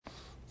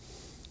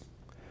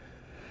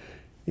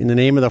In the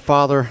name of the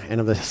Father, and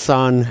of the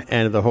Son,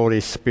 and of the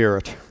Holy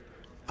Spirit.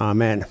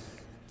 Amen.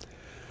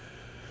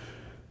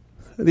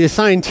 The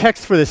assigned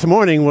text for this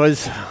morning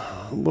was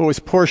those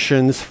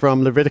portions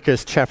from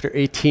Leviticus chapter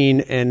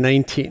 18 and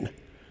 19.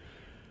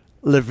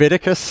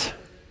 Leviticus?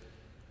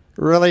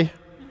 Really?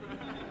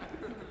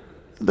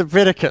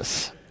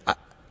 Leviticus.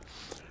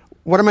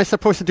 What am I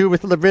supposed to do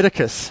with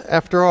Leviticus,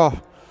 after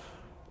all?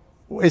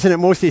 Isn't it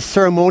mostly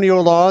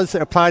ceremonial laws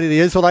that apply to the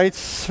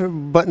Israelites,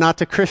 but not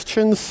to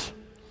Christians?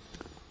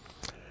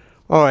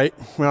 All right,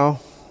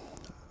 well,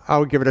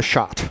 I'll give it a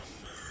shot.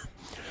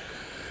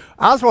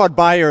 Oswald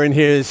Bayer, in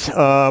his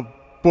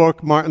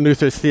book, Martin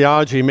Luther's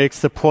Theology, makes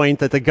the point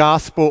that the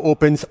gospel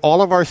opens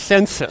all of our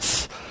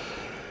senses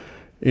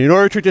in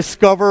order to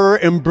discover,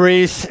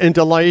 embrace, and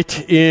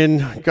delight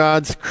in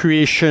God's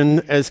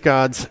creation as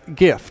God's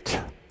gift.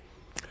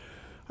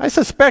 I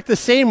suspect the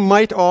same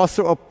might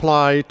also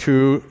apply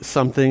to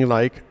something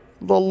like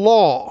the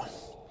law.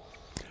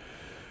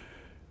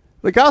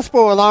 The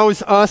gospel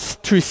allows us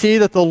to see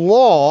that the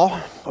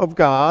law of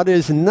God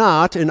is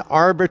not an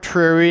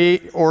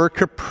arbitrary or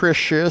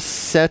capricious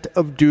set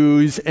of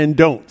do's and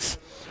don'ts.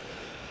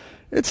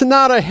 It's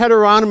not a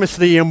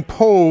heteronomously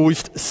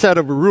imposed set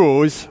of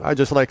rules. I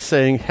just like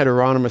saying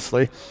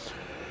heteronomously.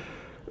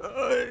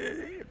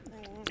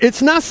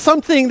 It's not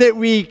something that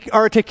we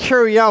are to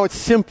carry out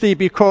simply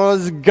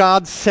because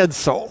God said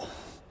so.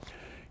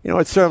 You know,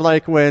 it's sort of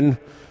like when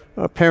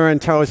a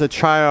parent tells a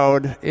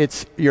child,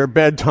 it's your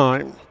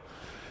bedtime.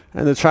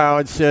 And the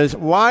child says,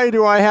 why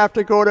do I have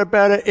to go to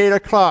bed at 8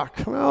 o'clock?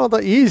 Well, the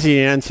easy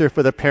answer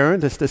for the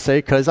parent is to say,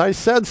 because I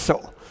said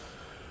so.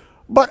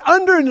 But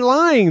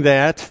underlying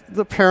that,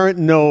 the parent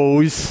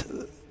knows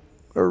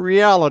a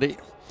reality.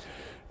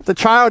 If the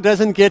child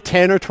doesn't get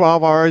 10 or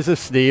 12 hours of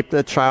sleep,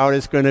 the child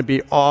is going to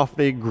be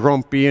awfully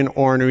grumpy and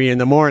ornery in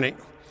the morning.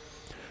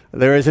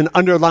 There is an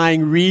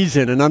underlying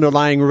reason, an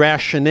underlying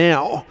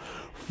rationale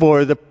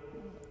for the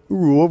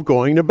rule of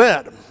going to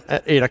bed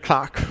at 8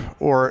 o'clock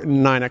or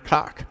 9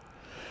 o'clock.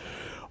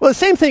 Well, the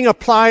same thing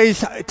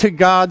applies to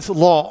God's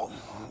law.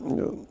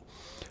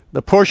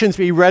 The portions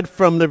we read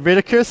from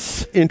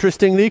Leviticus,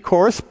 interestingly,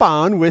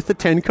 correspond with the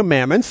Ten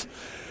Commandments,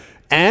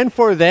 and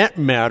for that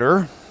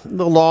matter,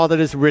 the law that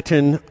is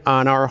written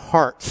on our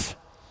hearts.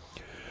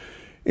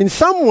 In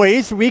some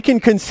ways, we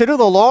can consider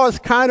the law as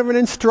kind of an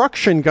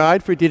instruction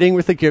guide for dealing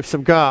with the gifts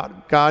of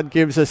God. God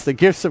gives us the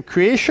gifts of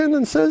creation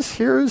and says,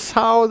 here's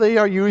how they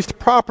are used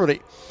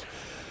properly.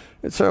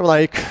 It's sort of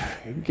like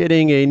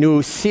getting a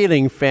new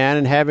ceiling fan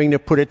and having to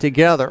put it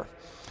together.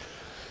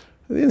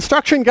 The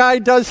instruction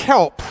guide does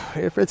help.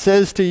 If it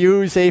says to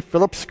use a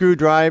Phillips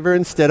screwdriver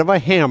instead of a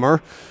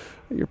hammer,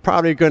 you're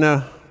probably going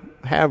to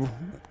have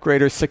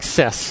greater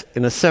success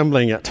in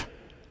assembling it.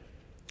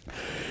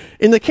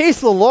 In the case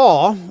of the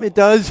law, it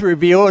does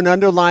reveal an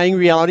underlying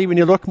reality when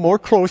you look more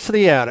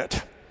closely at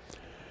it.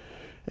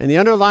 And the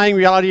underlying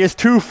reality is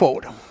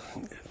twofold.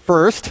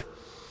 First,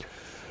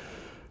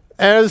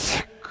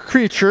 as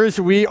creatures,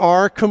 we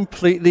are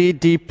completely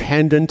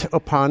dependent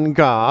upon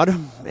God,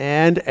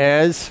 and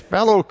as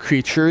fellow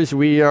creatures,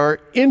 we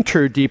are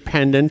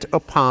interdependent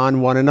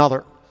upon one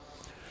another.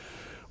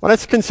 Well,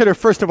 let's consider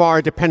first of all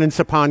our dependence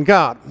upon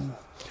God.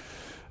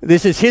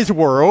 This is His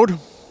world,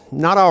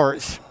 not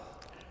ours.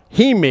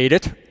 He made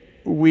it,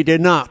 we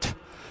did not.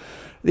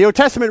 The Old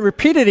Testament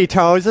repeatedly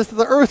tells us that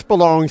the earth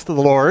belongs to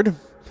the Lord,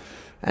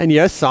 and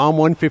yes, Psalm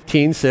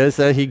 115 says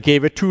that He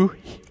gave it to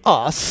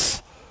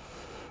us,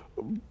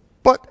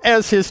 but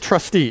as His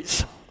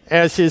trustees,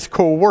 as His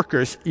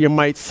co-workers, you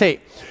might say.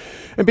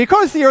 And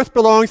because the earth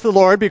belongs to the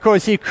Lord,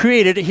 because He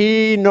created it,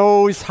 He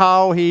knows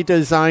how He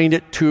designed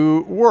it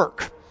to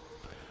work.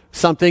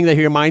 Something that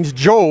He reminds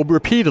Job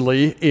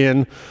repeatedly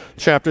in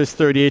chapters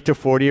 38 to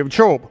 40 of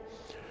Job.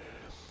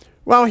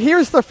 Well,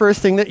 here's the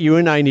first thing that you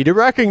and I need to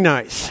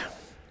recognize.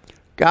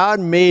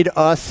 God made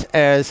us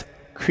as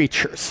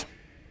creatures.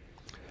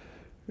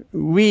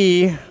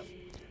 We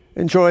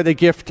enjoy the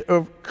gift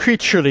of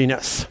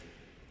creatureliness.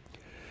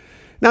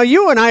 Now,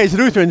 you and I as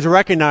Lutherans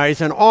recognize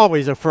and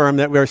always affirm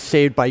that we are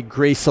saved by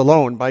grace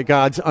alone, by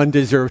God's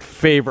undeserved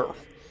favor.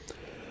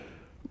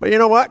 But you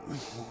know what?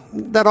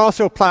 That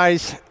also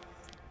applies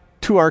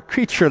to our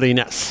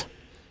creatureliness.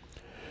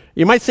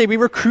 You might say we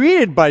were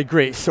created by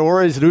grace,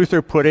 or as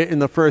Luther put it in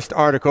the first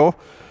article,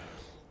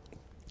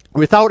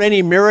 without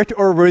any merit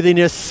or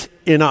worthiness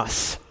in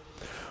us.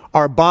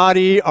 Our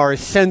body, our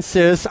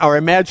senses, our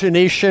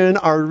imagination,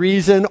 our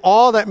reason,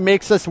 all that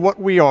makes us what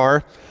we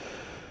are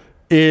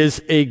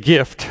is a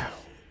gift.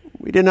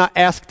 We did not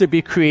ask to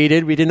be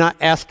created. We did not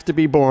ask to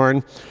be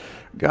born.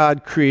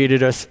 God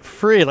created us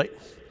freely.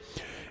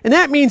 And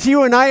that means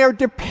you and I are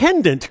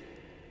dependent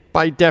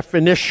by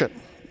definition.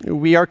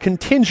 We are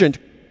contingent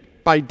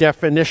by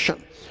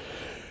definition.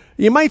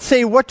 You might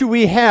say, what do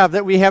we have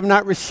that we have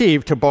not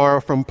received, to borrow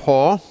from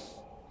Paul?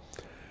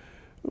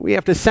 We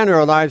have to center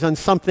our lives on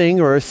something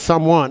or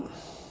someone.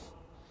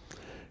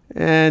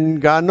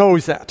 And God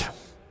knows that.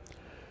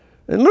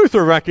 And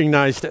Luther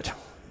recognized it.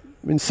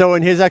 And so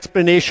in his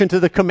explanation to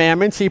the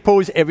commandments, he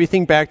pulls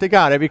everything back to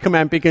God. Every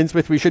commandment begins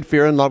with, we should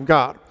fear and love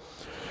God.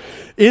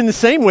 In the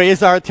same way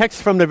as our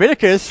text from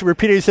Leviticus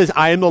repeatedly says,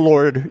 I am the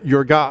Lord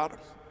your God.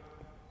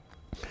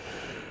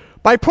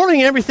 By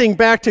pulling everything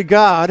back to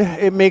God,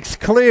 it makes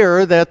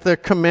clear that the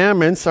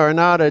commandments are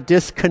not a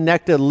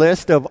disconnected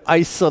list of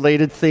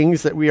isolated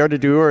things that we are to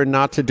do or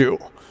not to do.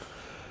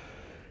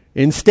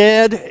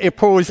 Instead, it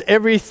pulls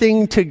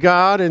everything to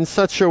God in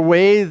such a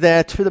way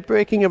that the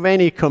breaking of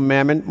any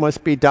commandment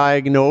must be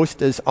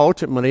diagnosed as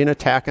ultimately an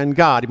attack on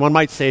God. One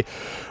might say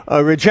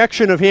a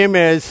rejection of Him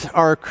as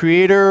our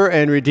Creator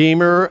and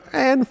Redeemer,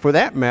 and for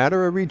that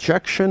matter, a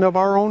rejection of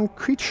our own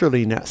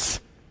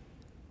creatureliness.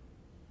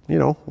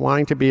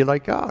 Wanting to be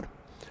like God.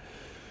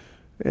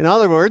 In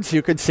other words,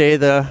 you could say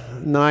the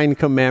 9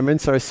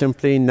 commandments are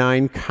simply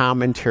 9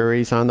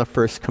 commentaries on the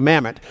first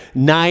commandment.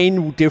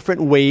 9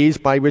 different ways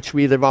by which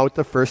we live out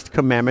the first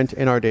commandment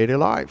in our daily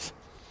lives.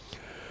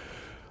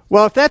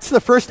 Well, if that's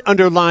the first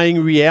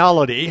underlying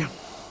reality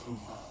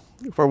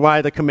for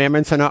why the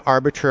commandments are not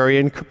arbitrary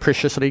and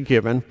capriciously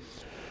given,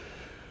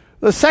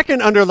 the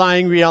second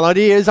underlying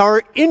reality is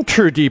our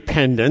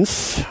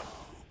interdependence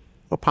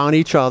upon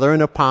each other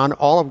and upon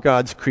all of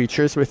God's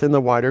creatures within the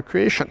wider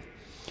creation.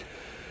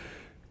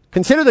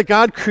 Consider that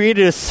God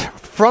created us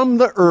from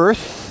the earth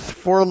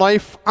for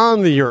life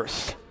on the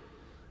earth.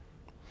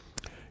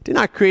 He did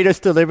not create us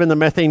to live in the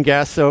methane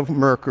gas of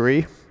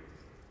Mercury,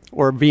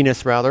 or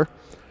Venus rather.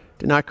 He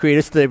did not create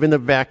us to live in the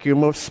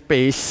vacuum of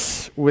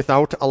space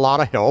without a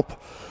lot of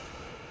help.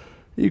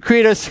 He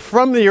created us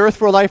from the earth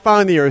for life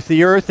on the earth.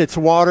 The earth, its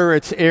water,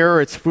 its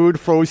air, its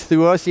food flows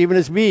through us, even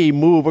as we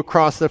move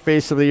across the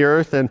face of the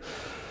earth and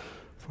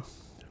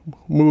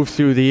move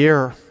through the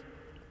air.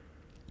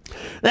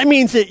 That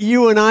means that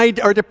you and I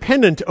are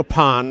dependent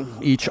upon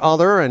each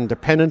other and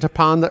dependent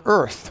upon the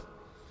earth.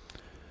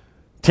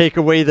 Take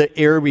away the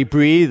air we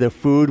breathe, the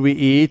food we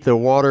eat, the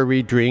water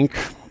we drink,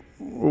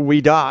 we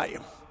die.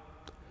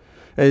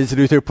 As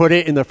Luther put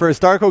it in the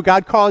first article,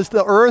 God caused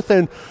the earth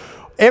and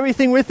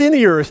everything within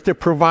the earth to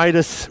provide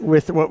us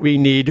with what we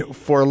need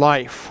for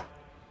life.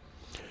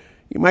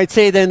 You might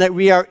say then that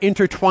we are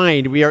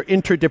intertwined, we are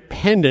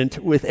interdependent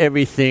with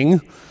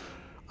everything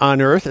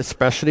on earth,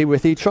 especially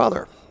with each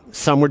other.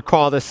 Some would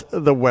call this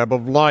the web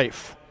of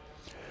life.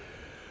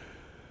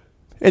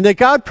 And that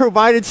God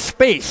provided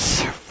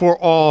space for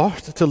all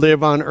to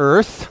live on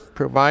earth,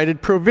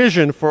 provided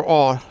provision for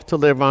all to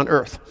live on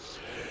earth.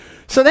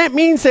 So that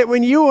means that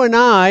when you and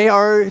I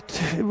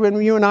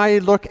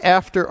look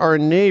after our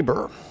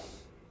neighbor,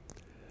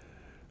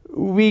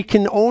 we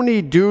can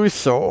only do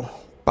so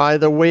by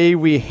the way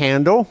we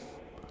handle,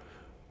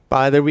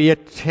 by the way we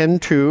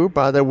attend to,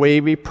 by the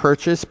way we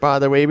purchase, by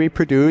the way we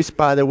produce,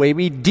 by the way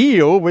we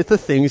deal with the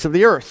things of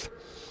the earth.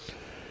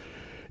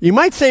 You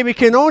might say we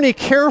can only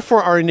care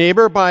for our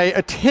neighbor by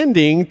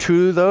attending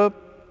to the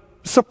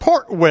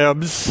support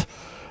webs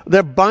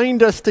that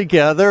bind us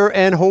together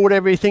and hold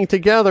everything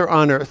together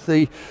on earth.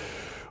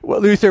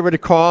 What Luther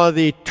would call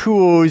the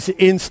tools,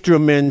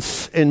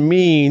 instruments, and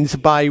means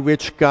by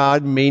which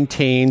God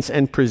maintains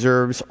and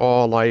preserves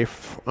all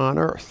life on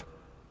earth.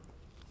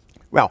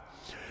 Well,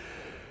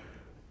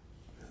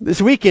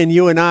 this weekend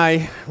you and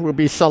I will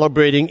be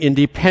celebrating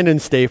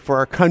Independence Day for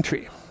our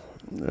country,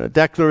 a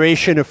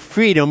declaration of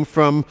freedom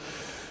from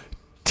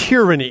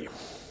tyranny.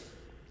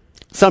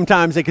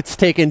 Sometimes it gets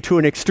taken to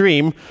an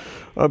extreme,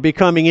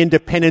 becoming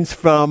independence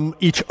from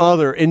each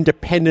other,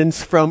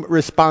 independence from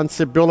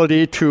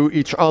responsibility to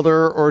each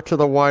other or to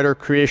the wider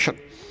creation.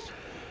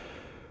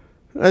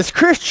 As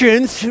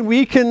Christians,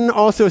 we can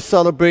also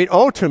celebrate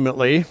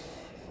ultimately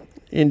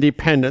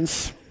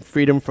independence,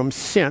 freedom from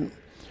sin,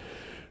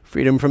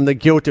 freedom from the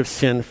guilt of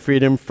sin,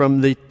 freedom from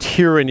the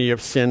tyranny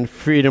of sin,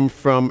 freedom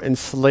from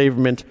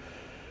enslavement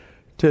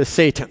to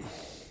Satan.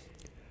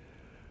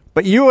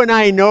 But you and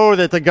I know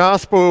that the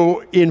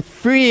gospel, in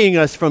freeing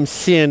us from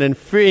sin and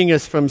freeing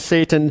us from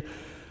Satan,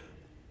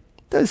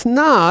 does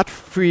not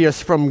free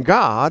us from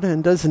God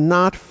and does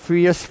not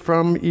free us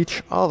from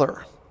each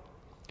other.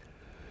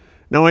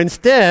 Now,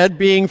 instead,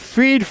 being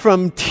freed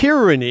from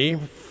tyranny,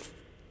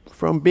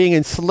 from being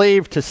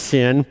enslaved to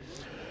sin,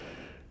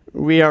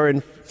 we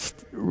are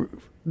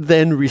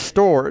then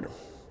restored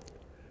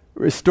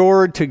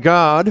to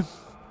God,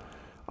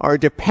 our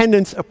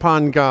dependence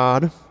upon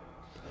God,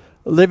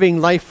 living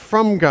life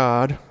from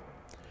God,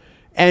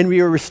 and we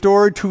are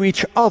restored to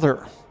each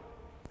other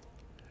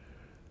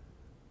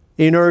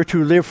in order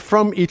to live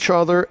from each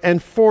other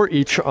and for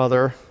each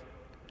other,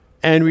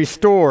 and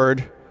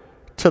restored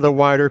to the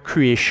wider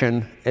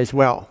creation as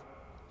well.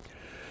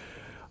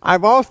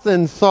 I've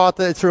often thought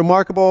that it's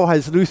remarkable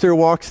as Luther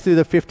walks through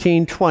the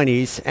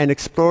 1520s and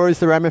explores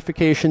the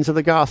ramifications of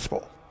the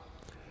gospel.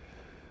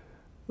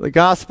 The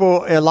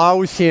gospel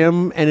allows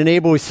him and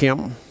enables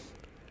him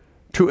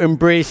to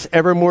embrace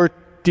ever more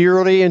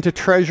dearly and to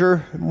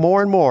treasure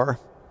more and more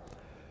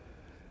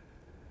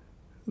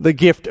the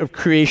gift of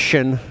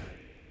creation,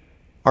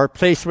 our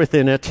place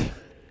within it,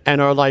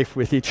 and our life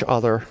with each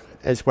other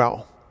as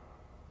well.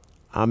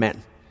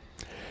 Amen.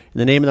 In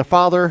the name of the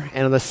Father,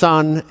 and of the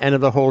Son, and of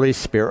the Holy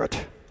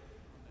Spirit.